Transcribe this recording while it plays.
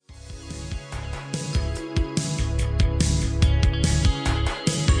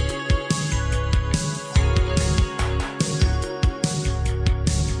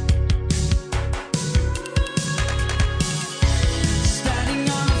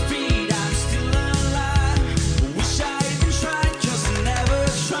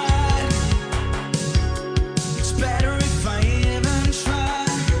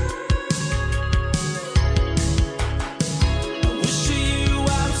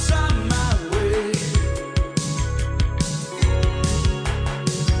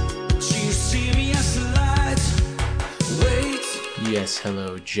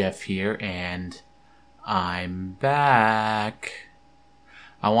Hello, Jeff here, and I'm back.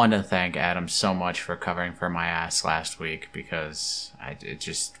 I want to thank Adam so much for covering for my ass last week because it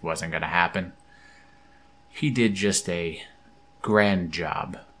just wasn't going to happen. He did just a grand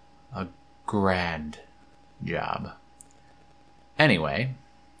job. A grand job. Anyway,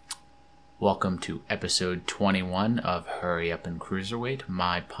 welcome to episode 21 of Hurry Up and Cruiserweight,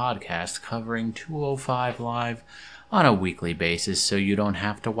 my podcast covering 205 Live on a weekly basis so you don't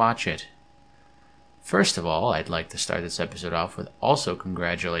have to watch it. First of all, I'd like to start this episode off with also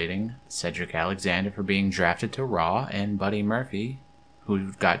congratulating Cedric Alexander for being drafted to Raw and Buddy Murphy,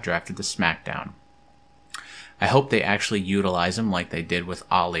 who got drafted to SmackDown. I hope they actually utilize him like they did with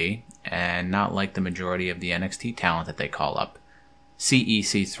Ali, and not like the majority of the NXT talent that they call up.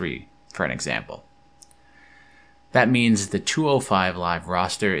 CEC3, for an example. That means the 205 Live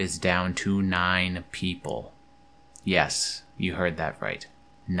roster is down to 9 people. Yes, you heard that right.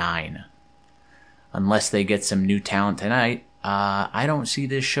 9. Unless they get some new talent tonight, I don't see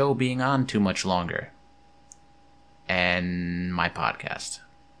this show being on too much longer. And my podcast.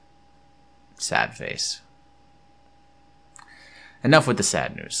 Sad face. Enough with the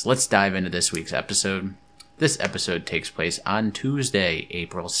sad news. Let's dive into this week's episode. This episode takes place on Tuesday,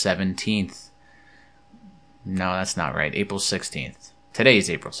 April 17th. No, that's not right. April 16th. Today's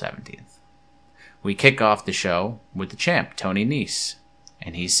April 17th. We kick off the show with the champ, Tony Nese.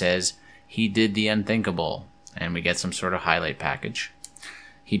 And he says he did the unthinkable. And we get some sort of highlight package.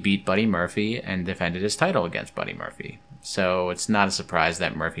 He beat Buddy Murphy and defended his title against Buddy Murphy. So it's not a surprise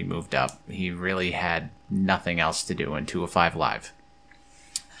that Murphy moved up. He really had nothing else to do in 205 Live.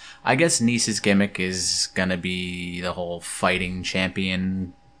 I guess Nese's gimmick is gonna be the whole fighting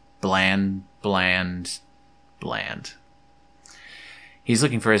champion, bland. He's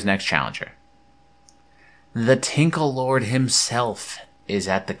looking for his next challenger. The Tinkle Lord himself is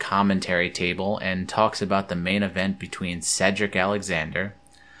at the commentary table and talks about the main event between Cedric Alexander.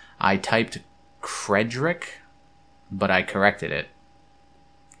 I typed Credric, but I corrected it.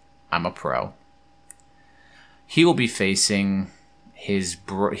 I'm a pro. He will be facing his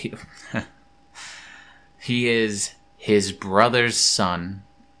he is his brother's son,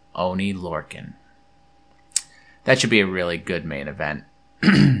 Oni Lorcan. That should be a really good main event.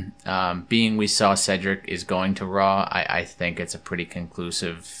 Being we saw Cedric is going to Raw, I think it's a pretty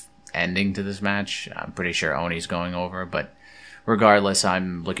conclusive ending to this match. I'm pretty sure Oni's going over, but regardless,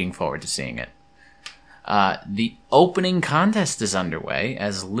 I'm looking forward to seeing it. The opening contest is underway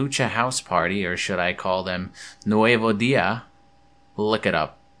as Lucha House Party, or should I call them Nuevo Dia? Look it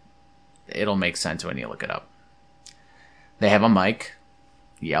up. It'll make sense when you look it up. They have a mic.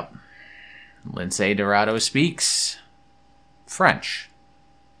 Yep. Lindsay Dorado speaks French.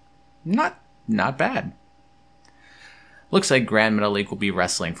 Not bad. Looks like Grand Metalik will be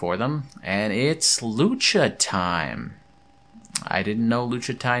wrestling for them, and it's Lucha time. I didn't know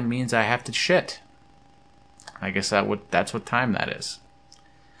Lucha time means I have to shit. I guess that's what time that is.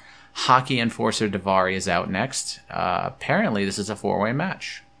 Hockey enforcer Daivari is out next. Apparently this is a 4-way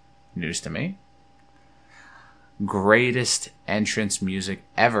match. News to me. Greatest entrance music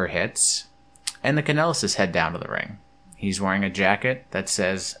ever hits, and the Canellises head down to the ring. He's wearing a jacket that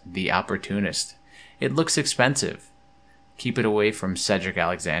says The Opportunist. It looks expensive. Keep it away from Cedric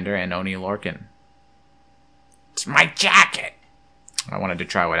Alexander and Oni Lorcan. It's my jacket! I wanted to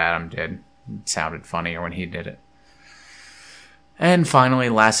try what Adam did. It sounded funnier when he did it. And finally,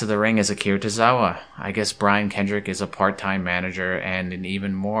 last of the ring is Akira Tozawa. I guess Brian Kendrick is a part-time manager and an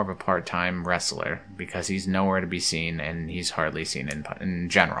even more of a part-time wrestler because he's nowhere to be seen and he's hardly seen in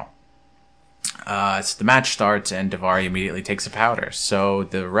general. So the match starts and Daivari immediately takes a powder. So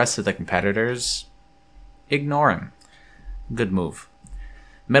the rest of the competitors ignore him. Good move.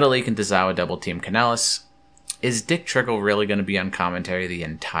 Metalik and Tozawa double team Canellis. Is Dick Trickle really going to be on commentary the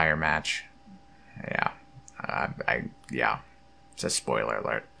entire match? Yeah. It's a spoiler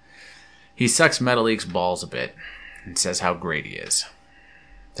alert. He sucks Metalik's balls a bit and says how great he is.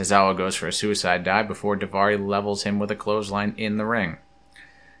 Tozawa goes for a suicide dive before Daivari levels him with a clothesline in the ring.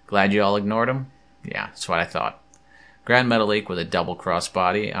 Glad you all ignored him? Yeah, that's what I thought. Grand Metalik with a double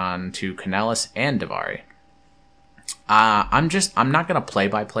crossbody onto Canellis and Daivari. I'm not going to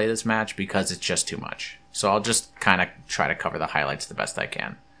play-by-play this match because it's just too much. So I'll just kind of try to cover the highlights the best I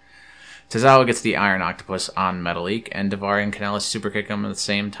can. Tozawa gets the Iron Octopus on Metalik, and Daivari and Canellis superkick him at the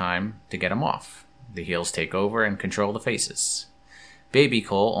same time to get him off. The heels take over and control the faces. Baby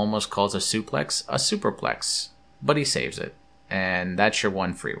Cole almost calls a suplex a superplex, but he saves it. And that's your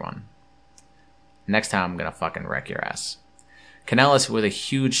one free one. Next time I'm gonna fucking wreck your ass. Canellis with a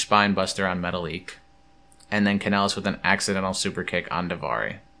huge spine buster on Metalik. and then Kanellis with an accidental super kick on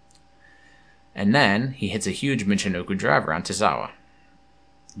Daivari. And then he hits a huge Michinoku driver on Tozawa.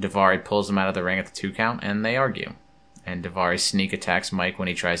 Daivari pulls him out of the ring at the 2 count, and they argue. And Daivari sneak attacks Mike when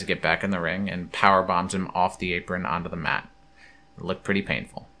he tries to get back in the ring and power bombs him off the apron onto the mat. It looked pretty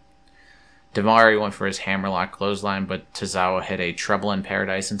painful. Daivari went for his hammerlock clothesline, but Tozawa hit a Trouble in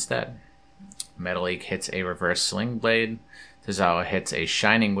Paradise instead. Metalik hits a reverse sling blade. Tozawa hits a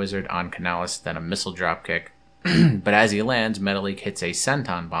Shining Wizard on Kanellis, then a missile dropkick. But as he lands, Metalik hits a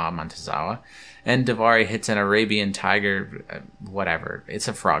Senton bomb on Tozawa, and Daivari hits an Arabian Tiger, whatever. It's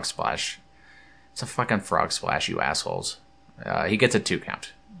a frog splash. It's a fucking frog splash, you assholes. He gets a 2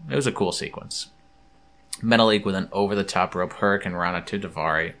 count. It was a cool sequence. Metalik with an over-the-top rope Hurricane Rana to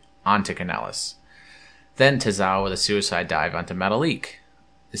Daivari, onto Kanellis. Then Tozawa with a suicide dive onto Metalik.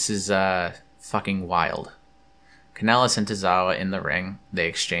 This is fucking wild. Kanellis and Tozawa in the ring. They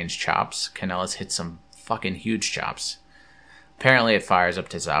exchange chops. Kanellis hits some fucking huge chops. Apparently it fires up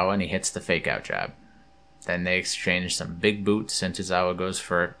Tozawa and he hits the fake out jab. Then they exchange some big boots and Tozawa goes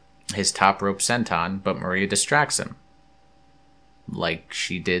for his top rope senton, but Maria distracts him. Like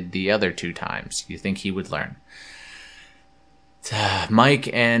she did the other 2 times. You think he would learn.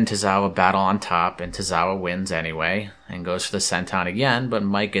 Mike and Tozawa battle on top, and Tozawa wins anyway, and goes for the senton again, but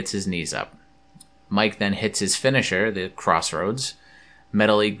Mike gets his knees up. Mike then hits his finisher, the Crossroads.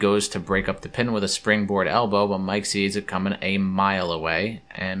 Metalik goes to break up the pin with a springboard elbow, but Mike sees it coming a mile away,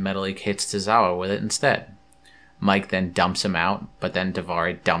 and Metalik hits Tozawa with it instead. Mike then dumps him out, but then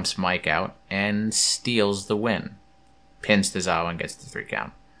Daivari dumps Mike out, and steals the win. Pins Tozawa and gets the 3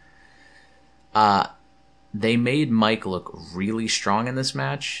 count. They made Mike look really strong in this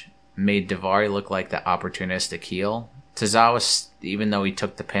match. Made Daivari look like the opportunistic heel. Tozawa, even though he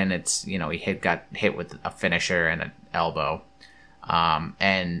took the pin, he got hit with a finisher and an elbow.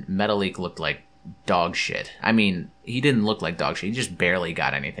 And Metalik looked like dog shit. I mean, he didn't look like dog shit. He just barely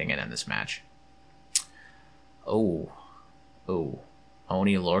got anything in this match. Oh.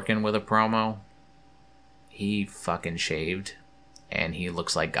 Oni Lorcan with a promo. He fucking shaved. And he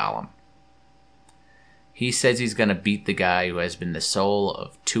looks like Gollum. He says he's going to beat the guy who has been the soul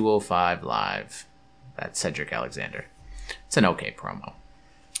of 205 Live. That's Cedric Alexander. It's an okay promo.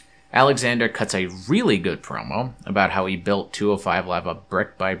 Alexander cuts a really good promo about how he built 205 Live up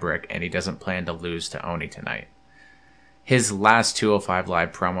brick by brick and he doesn't plan to lose to Oni tonight. His last 205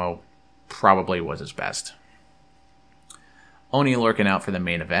 Live promo probably was his best. Oni Lorcan out for the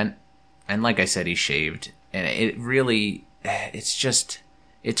main event, and like I said, he shaved, and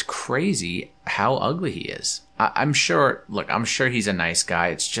it's crazy how ugly he is. I'm sure he's a nice guy.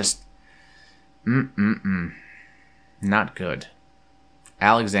 It's just, not good.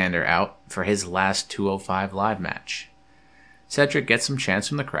 Alexander out for his last 205 Live match. Cedric gets some chants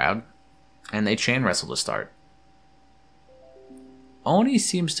from the crowd, and they chain wrestle to start. Oni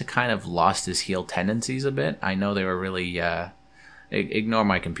seems to kind of lost his heel tendencies a bit. I know they were really, ignore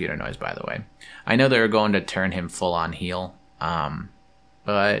my computer noise, by the way. I know they were going to turn him full on heel,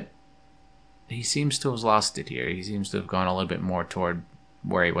 but he seems to have lost it here. He seems to have gone a little bit more toward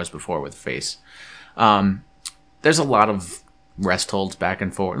where he was before with face. There's a lot of rest holds back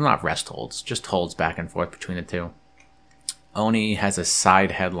and forth. Not rest holds, just holds back and forth between the two. Oni has a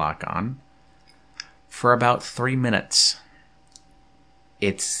side headlock on for about 3 minutes.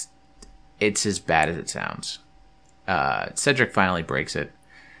 It's as bad as it sounds. Cedric finally breaks it.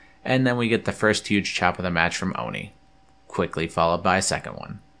 And then we get the first huge chop of the match from Oni. Quickly followed by a second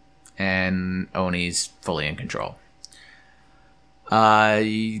one. And Oni's fully in control.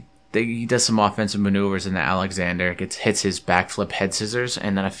 He does some offensive maneuvers and Alexander hits his backflip head scissors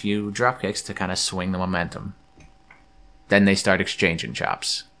and then a few drop kicks to kind of swing the momentum. Then they start exchanging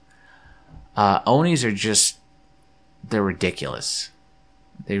chops. Onis are they're ridiculous.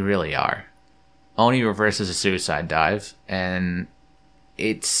 They really are. Oni reverses a suicide dive, and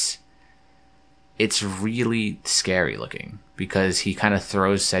it's really scary looking because he kind of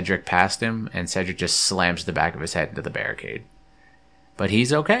throws Cedric past him, and Cedric just slams the back of his head into the barricade. But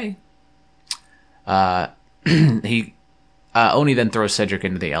he's okay. Oni then throws Cedric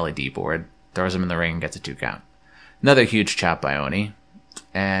into the LED board, throws him in the ring, and gets a 2 count. Another huge chop by Oni,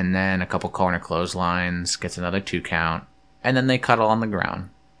 and then a couple corner clotheslines, gets another 2 count, and then they cuddle on the ground.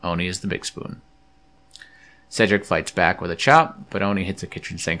 Oni is the big spoon. Cedric fights back with a chop, but Oni hits a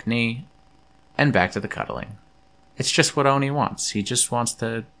kitchen sink knee, and back to the cuddling. It's just what Oni wants. He just wants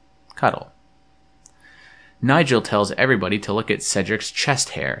to cuddle. Nigel tells everybody to look at Cedric's chest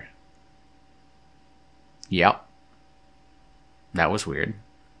hair. Yep. That was weird.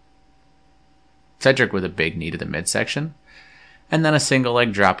 Cedric with a big knee to the midsection, and then a single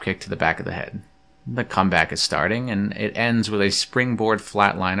leg dropkick to the back of the head. The comeback is starting, and it ends with a springboard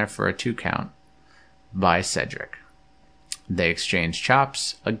flatliner for a 2 count by Cedric. They exchange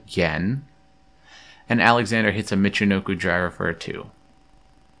chops again, and Alexander hits a Michinoku driver for a 2.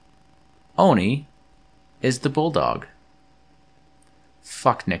 Oni is the Bulldog.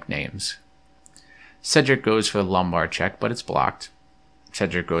 Fuck nicknames. Cedric goes for the lumbar check, but it's blocked.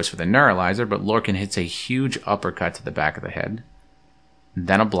 Cedric goes for the neuralizer, but Lorcan hits a huge uppercut to the back of the head.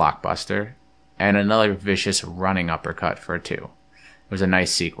 Then a blockbuster, and another vicious running uppercut for a 2. It was a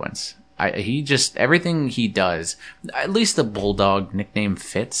nice sequence. Everything he does, at least the Bulldog nickname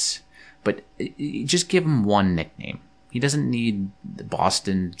fits, but just give him one nickname. He doesn't need the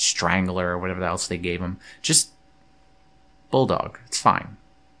Boston Strangler or whatever else they gave him. Just Bulldog. It's fine.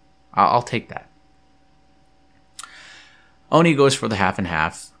 I'll take that. Oni goes for the half and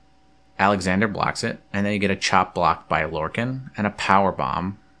half. Alexander blocks it, and then you get a chop blocked by Lorcan and a power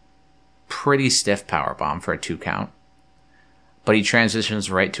bomb. Pretty stiff power bomb for a 2 count. But he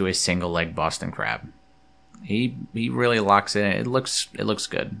transitions right to a single leg Boston Crab. He really locks in. It looks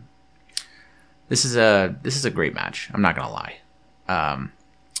good. This is a great match. I'm not gonna lie. Oh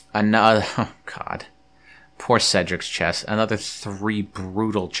God, poor Cedric's chest. Another 3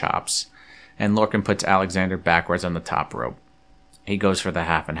 brutal chops, and Lorcan puts Alexander backwards on the top rope. He goes for the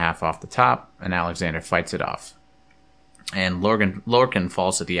half and half off the top, and Alexander fights it off. And Lorcan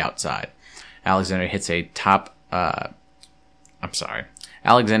falls to the outside. Alexander hits a top.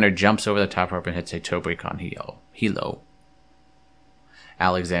 Alexander jumps over the top rope and hits a tope con hilo.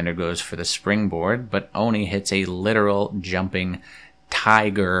 Alexander goes for the springboard, but Oni hits a literal jumping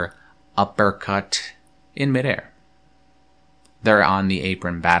tiger uppercut in midair. They're on the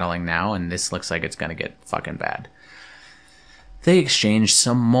apron battling now, and this looks like it's going to get fucking bad. They exchange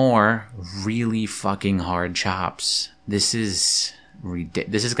some more really fucking hard chops. This has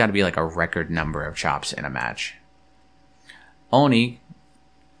got to be like a record number of chops in a match. Oni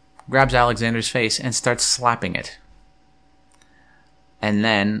grabs Alexander's face and starts slapping it. And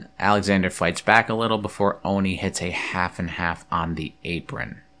then Alexander fights back a little before Oni hits a half and half on the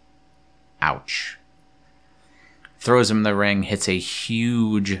apron. Ouch. Throws him in the ring, hits a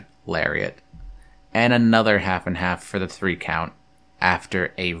huge lariat, and another half and half for the 3 count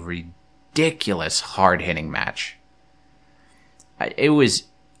after a ridiculous hard-hitting match. It was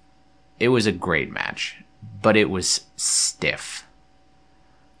a great match, but it was stiff.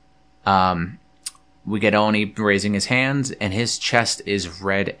 We get Oni raising his hands, and his chest is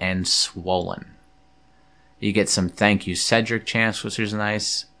red and swollen. You get some thank you Cedric chants, which is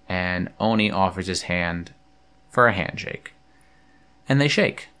nice, and Oni offers his hand for a handshake. And they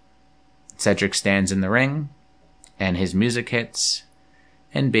shake. Cedric stands in the ring, and his music hits,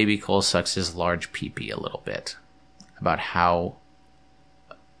 and Baby Cole sucks his large pee-pee a little bit about how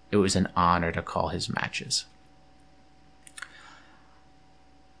it was an honor to call his matches.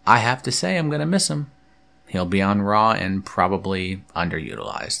 I have to say I'm going to miss him. He'll be on Raw and probably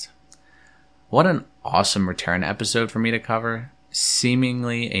underutilized. What an awesome return episode for me to cover.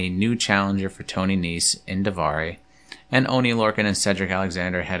 Seemingly a new challenger for Tony Nese in Daivari. And Oni Lorcan and Cedric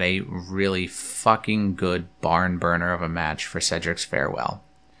Alexander had a really fucking good barn burner of a match for Cedric's farewell.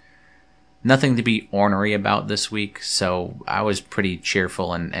 Nothing to be ornery about this week, so I was pretty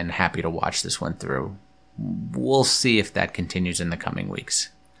cheerful and happy to watch this one through. We'll see if that continues in the coming weeks.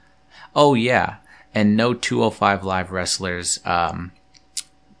 Oh yeah, and no 205 Live wrestlers,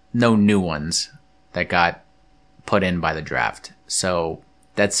 no new ones that got put in by the draft. So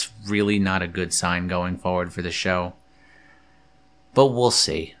that's really not a good sign going forward for the show. But we'll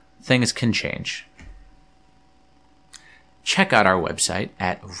see. Things can change. Check out our website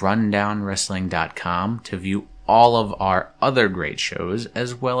at rundownwrestling.com to view all of our other great shows,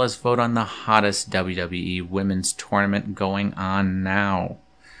 as well as vote on the hottest WWE women's tournament going on now.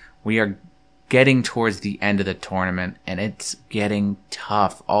 We are getting towards the end of the tournament, and it's getting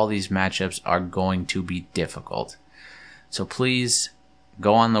tough. All these matchups are going to be difficult. So please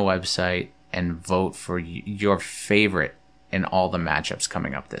go on the website and vote for your favorite in all the matchups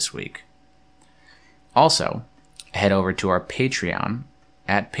coming up this week. Also, head over to our Patreon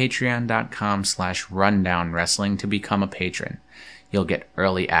at patreon.com/rundownwrestling to become a patron. You'll get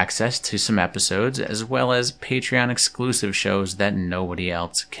early access to some episodes, as well as Patreon exclusive shows that nobody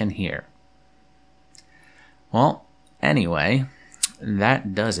else can hear. Well, anyway,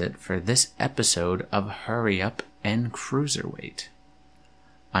 that does it for this episode of Hurry Up and Cruiserweight.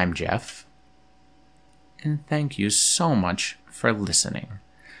 I'm Jeff, and thank you so much for listening.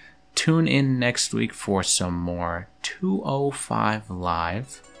 Tune in next week for some more 205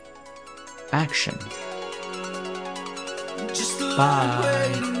 Live action.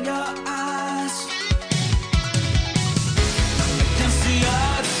 Bye.